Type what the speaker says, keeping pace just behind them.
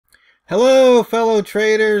Hello, fellow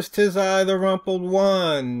traders. 'Tis I, the Rumpled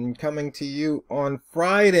One, coming to you on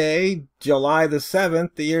Friday, July the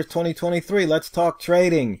 7th, the year 2023. Let's talk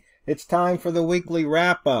trading. It's time for the weekly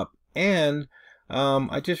wrap-up. And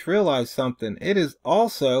I just realized something. It is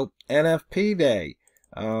also NFP Day.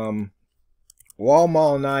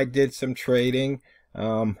 Walmall and I did some trading.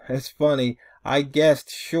 It's funny. I guessed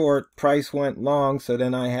short, price went long, so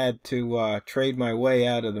then I had to trade my way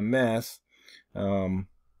out of the mess.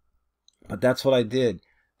 But that's what I did.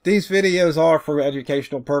 These videos are for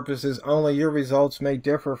educational purposes only. Your results may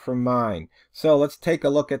differ from mine. So let's take a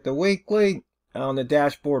look at the weekly. On the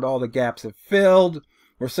dashboard, all the gaps have filled.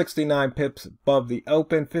 We're 69 pips above the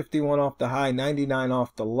open, 51 off the high, 99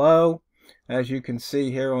 off the low. As you can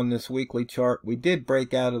see here on this weekly chart, we did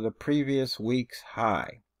break out of the previous week's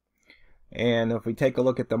high. And if we take a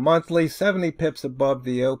look at the monthly, 70 pips above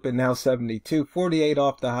the open, now 72, 48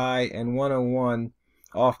 off the high, and 101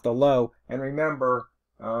 off the low. And remember,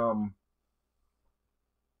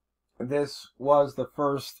 this was the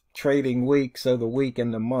first trading week, so the week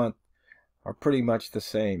and the month are pretty much the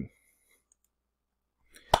same.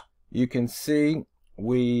 You can see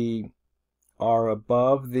we are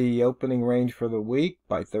above the opening range for the week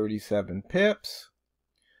by 37 pips.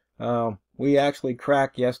 We actually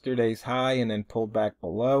cracked yesterday's high and then pulled back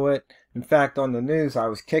below it. In fact, on the news, I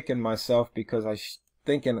was kicking myself because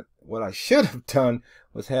thinking what I should have done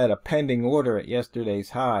was had a pending order at yesterday's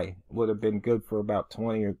high. It would have been good for about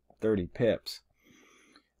 20 or 30 pips.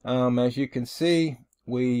 As you can see,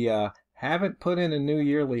 we haven't put in a new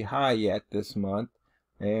yearly high yet this month,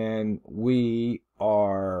 and we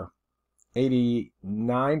are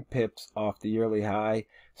 89 pips off the yearly high,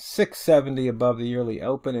 670 above the yearly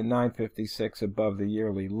open, and 956 above the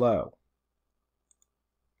yearly low.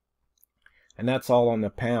 And that's all on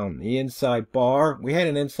the pound. The inside bar, we had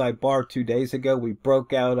an inside bar 2 days ago. We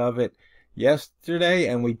broke out of it yesterday,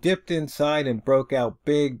 and we dipped inside and broke out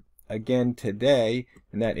big again today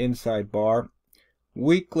in that inside bar.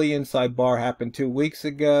 Weekly inside bar happened 2 weeks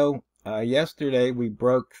ago. Yesterday we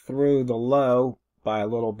broke through the low by a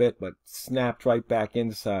little bit, but snapped right back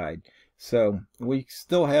inside. So we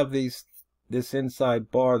still have this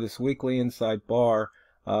inside bar, this weekly inside bar,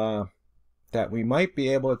 that we might be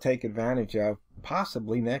able to take advantage of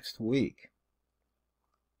possibly next week.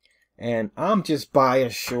 And I'm just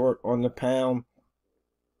biased short on the pound.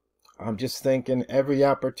 I'm just thinking every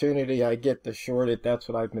opportunity I get to short it, that's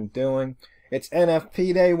what I've been doing. It's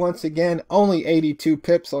NFP Day once again, only 82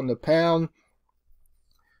 pips on the pound.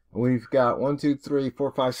 We've got 1, 2, 3,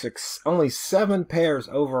 4, 5, 6, only 7 pairs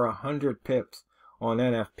over 100 pips on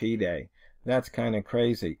NFP Day. That's kind of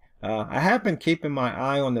crazy. I have been keeping my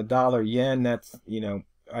eye on the dollar yen. That's,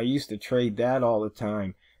 I used to trade that all the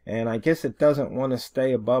time. And I guess it doesn't want to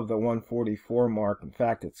stay above the 144 mark. In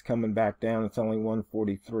fact, it's coming back down. It's only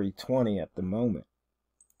 143.20 at the moment.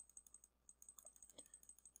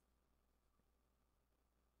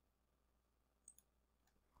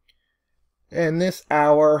 And this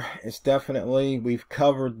hour is definitely, we've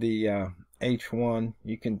covered the H1.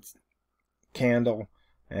 You can candle,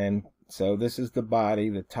 and so this is the body,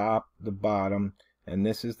 the top, the bottom, and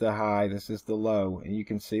this is the high, this is the low. And you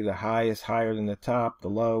can see the high is higher than the top, the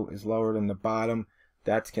low is lower than the bottom.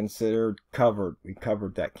 That's considered covered. We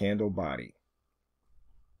covered that candle body.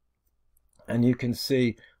 And you can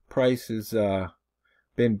see price has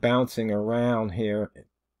been bouncing around here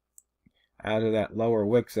out of that lower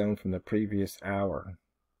wick zone from the previous hour.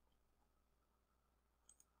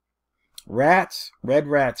 Rats, red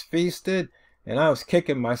rats feasted. And I was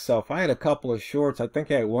kicking myself. I had a couple of shorts. I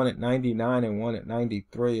think I had one at 99 and one at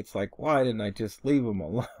 93. It's like, why didn't I just leave them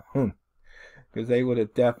alone? Because they would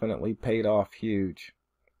have definitely paid off huge.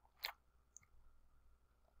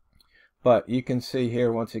 But you can see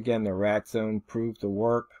here, once again, the rat zone proved to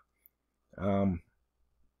work. And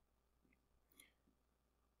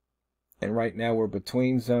right now we're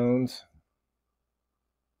between zones.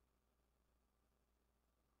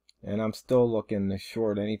 And I'm still looking to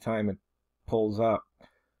short anytime it pulls up.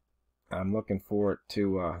 I'm looking for it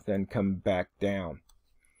to then come back down.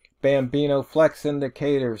 Bambino flex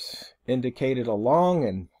indicators indicated a long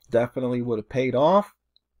and definitely would have paid off.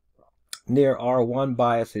 Near R1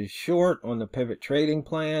 bias is short on the pivot trading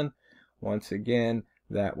plan. Once again,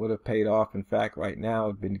 that would have paid off. In fact, right now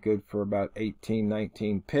it's been good for about 18,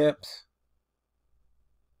 19 pips.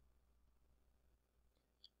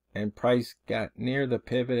 And price got near the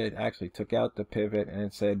pivot. It actually took out the pivot and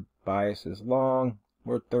it said bias is long.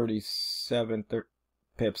 We're 37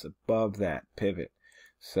 pips above that pivot.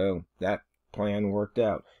 So that plan worked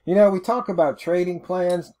out. We talk about trading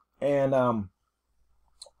plans, and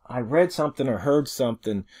I read something or heard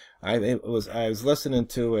something. I was listening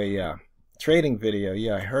to a trading video.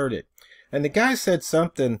 Yeah, I heard it. And the guy said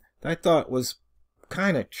something that I thought was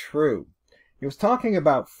kind of true. He was talking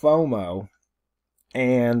about FOMO,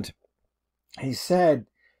 and he said,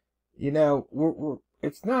 you know,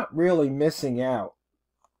 it's not really missing out.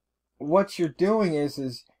 What you're doing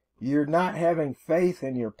is you're not having faith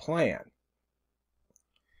in your plan,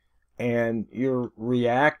 and you're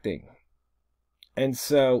reacting. And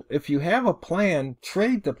so if you have a plan,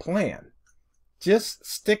 trade the plan. Just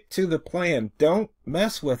stick to the plan. Don't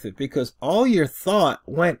mess with it, because all your thought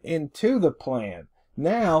went into the plan.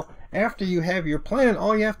 Now, after you have your plan,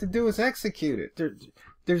 all you have to do is execute it.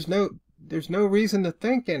 There's no reason to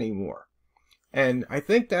think anymore. And I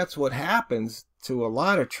think that's what happens to a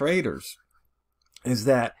lot of traders, is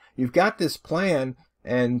that you've got this plan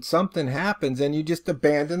and something happens and you just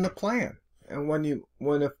abandon the plan. And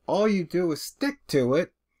if all you do is stick to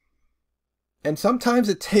it, and sometimes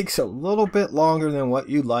it takes a little bit longer than what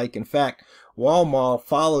you like. In fact, Walmart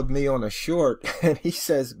followed me on a short, and he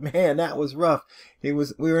says, man, that was rough. We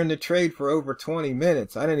were in the trade for over 20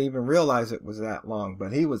 minutes. I didn't even realize it was that long,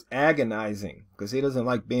 but he was agonizing because he doesn't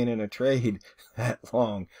like being in a trade that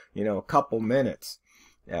long, you know, a couple minutes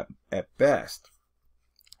at best.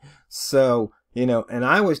 So, you know, and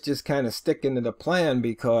I was just kind of sticking to the plan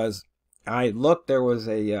because I looked, there was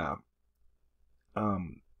an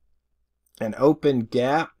open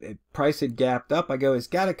gap. Price had gapped up. I go, it's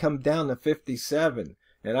got to come down to 57,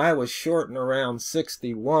 and I was shorting around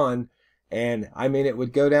 61, and I mean it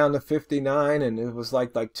would go down to 59, and it was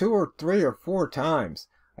like 2 or 3 or 4 times.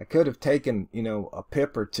 I could have taken, you know, a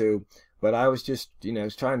pip or two, but I was just, you know,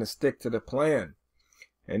 trying to stick to the plan.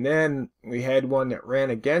 And then we had one that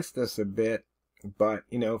ran against us a bit, but,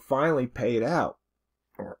 you know, finally paid out.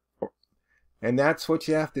 And that's what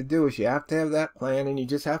you have to do, is you have to have that plan, and you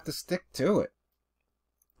just have to stick to it.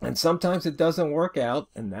 And sometimes it doesn't work out,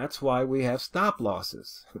 and that's why we have stop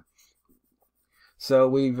losses. So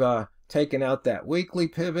we've taken out that weekly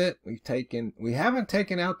pivot. We haven't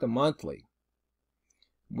taken out the monthly.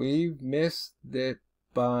 We've missed it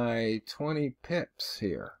by 20 pips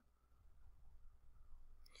here.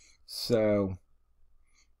 So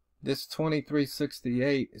this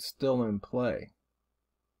 2368 is still in play.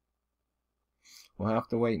 We'll have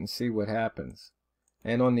to wait and see what happens.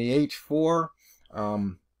 And on the H4,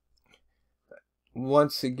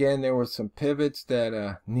 once again, there were some pivots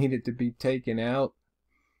that needed to be taken out.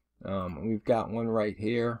 We've got one right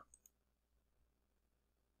here.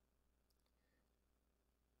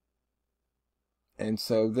 And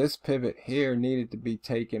so this pivot here needed to be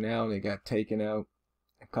taken out. It got taken out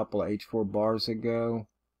a couple of H4 bars ago.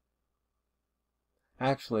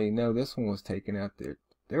 Actually, no, this one was taken out there.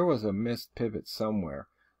 There was a missed pivot somewhere.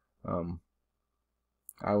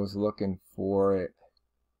 I was looking for it.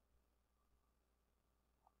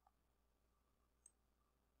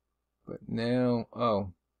 But now,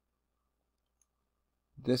 oh,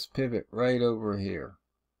 this pivot right over here.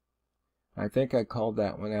 I think I called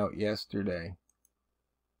that one out yesterday.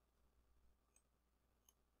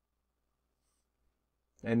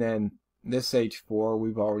 And then this H4,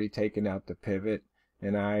 we've already taken out the pivot,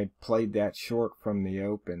 and I played that short from the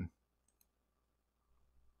open.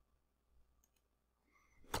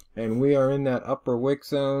 And we are in that upper wick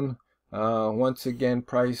zone. Once again,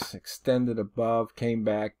 price extended above, came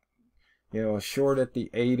back, you know, short at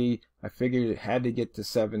the 80. I figured it had to get to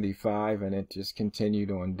 75, and it just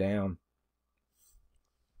continued on down.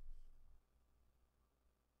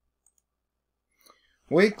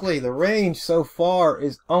 Weekly, the range so far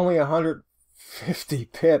is only 150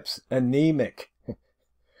 pips, anemic.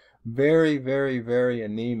 Very, very, very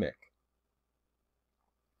anemic.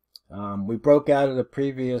 We broke out of the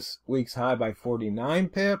previous week's high by 49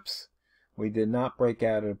 pips. We did not break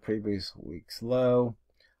out of the previous week's low.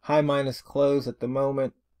 High minus close at the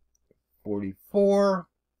moment, 44.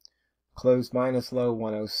 Close minus low,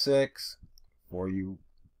 106. For you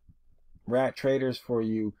rat traders, for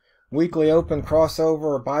you weekly open crossover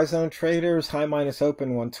or buy zone traders, high minus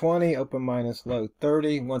open 120, open minus low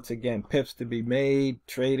 30. Once again, pips to be made,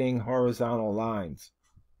 trading horizontal lines.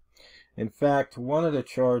 In fact, one of the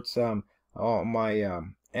charts on my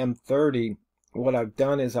M30, what I've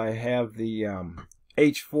done is I have the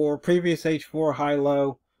H4, previous H4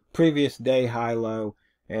 high-low, previous day high-low,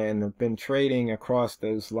 and I've been trading across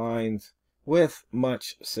those lines with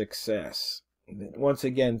much success. Once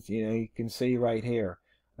again, you know, you can see right here,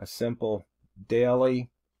 a simple daily,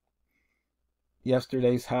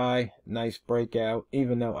 yesterday's high, nice breakout,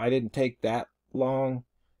 even though I didn't take that long.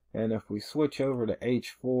 And if we switch over to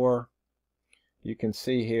H4, you can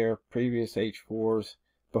see here, previous H4s,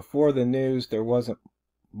 before the news there wasn't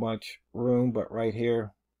much room, but right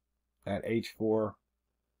here at H4,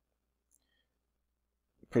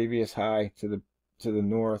 previous high to the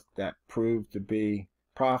north, that proved to be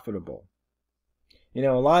profitable. You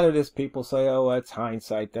know, a lot of this people say, oh, that's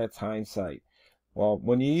hindsight, that's hindsight. Well,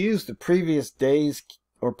 when you use the previous days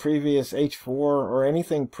or previous H4 or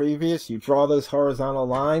anything previous, you draw those horizontal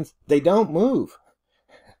lines, they don't move.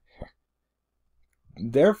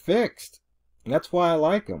 They're fixed. That's why I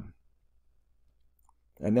like them.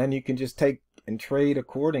 And then you can just take and trade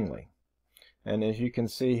accordingly. And as you can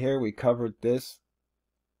see here, we covered this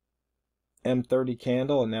M30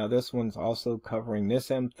 candle, and now this one's also covering this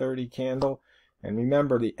M30 candle. And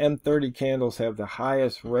remember, the M30 candles have the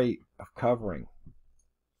highest rate of covering,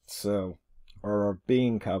 so, or are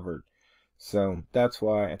being covered. So that's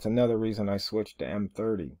why, it's another reason I switched to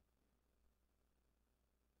M30.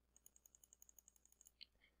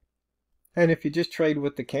 And if you just trade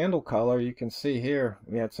with the candle color, you can see here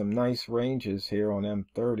we had some nice ranges here on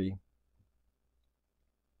M30.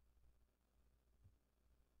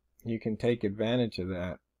 You can take advantage of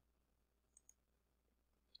that.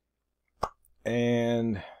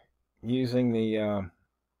 And using the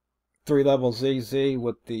 3-level ZZ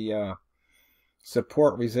with the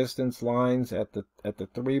support resistance lines at the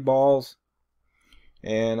 3 balls.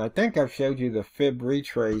 And I think I've showed you the fib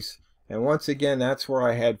retrace. And once again, that's where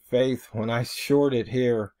I had faith when I shorted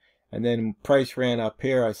here, and then price ran up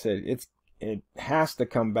here. I said it has to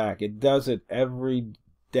come back. It does it every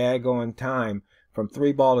daggone time. From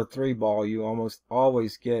 3 ball to 3 ball, you almost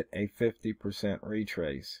always get a 50%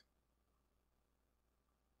 retrace.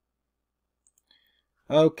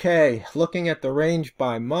 Okay, looking at the range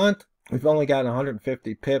by month, we've only got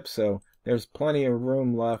 150 pips, so there's plenty of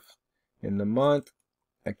room left in the month.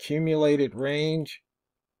 Accumulated range,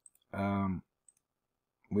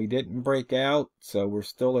 we didn't break out, so we're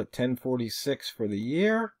still at 1046 for the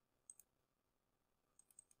year.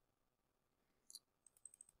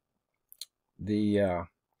 The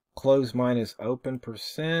close minus open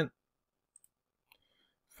percent,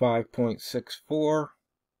 5.64.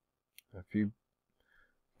 If you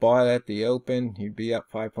bought at the open, you'd be up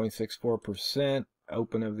 5.64%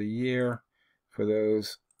 open of the year. For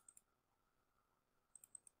those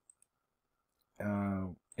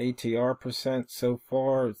ATR percent so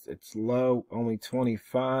far, it's low, only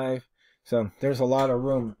 25. So there's a lot of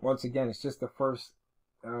room. Once again, it's just the first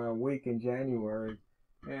week in January,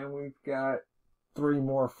 and we've got 3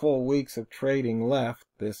 more full weeks of trading left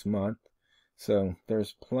this month. So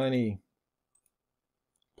there's plenty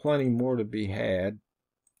more to be had.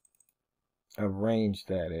 Of range,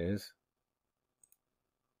 that is.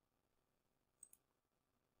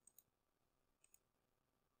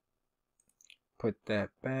 Put that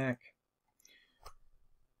back.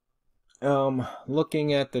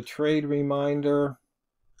 Looking at the trade reminder,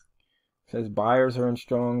 it says buyers are in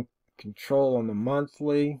strong control on the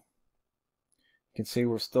monthly. You can see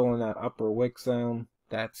we're still in that upper wick zone.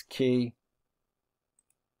 That's key.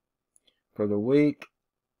 For the week,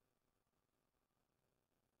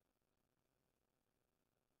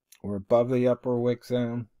 we're above the upper wick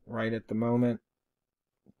zone right at the moment.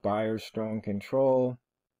 Buyers strong control.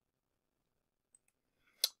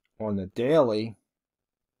 On the daily,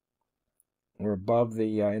 we're above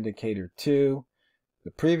the indicator 2.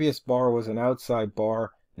 The previous bar was an outside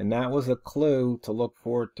bar, and that was a clue to look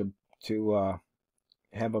for it to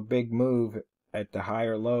have a big move at the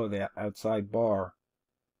higher low of the outside bar.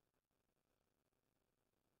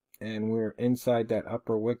 And we're inside that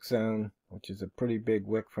upper wick zone, which is a pretty big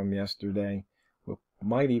wick from yesterday. We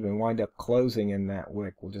might even wind up closing in that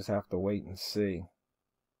wick. We'll just have to wait and see.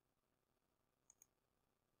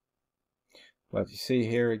 But you see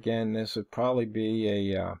here again, this would probably be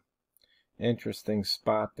a interesting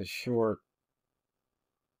spot to short.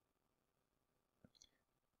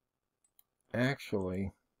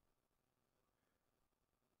 Actually,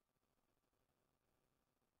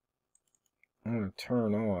 I'm going to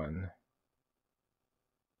turn on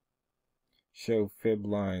show fib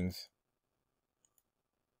lines.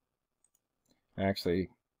 Actually,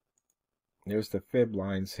 there's the fib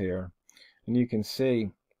lines here, and you can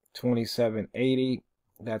see 2780,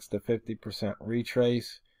 that's the 50%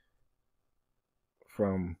 retrace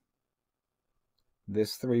from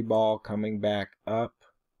this 3 ball coming back up.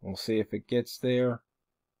 We'll see if it gets there.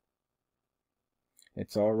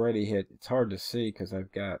 It's already hit. It's hard to see because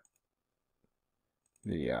I've got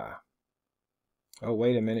the oh,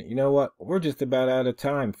 wait a minute. You know what? We're just about out of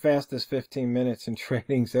time. Fastest 15 minutes and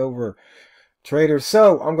trading's over. traders.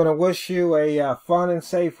 So I'm going to wish you a fun and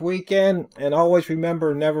safe weekend, and always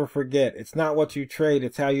remember, never forget, it's not what you trade,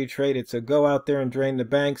 it's how you trade it. So go out there and drain the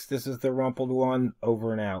banks. This is the Rumpled One,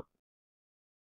 over and out.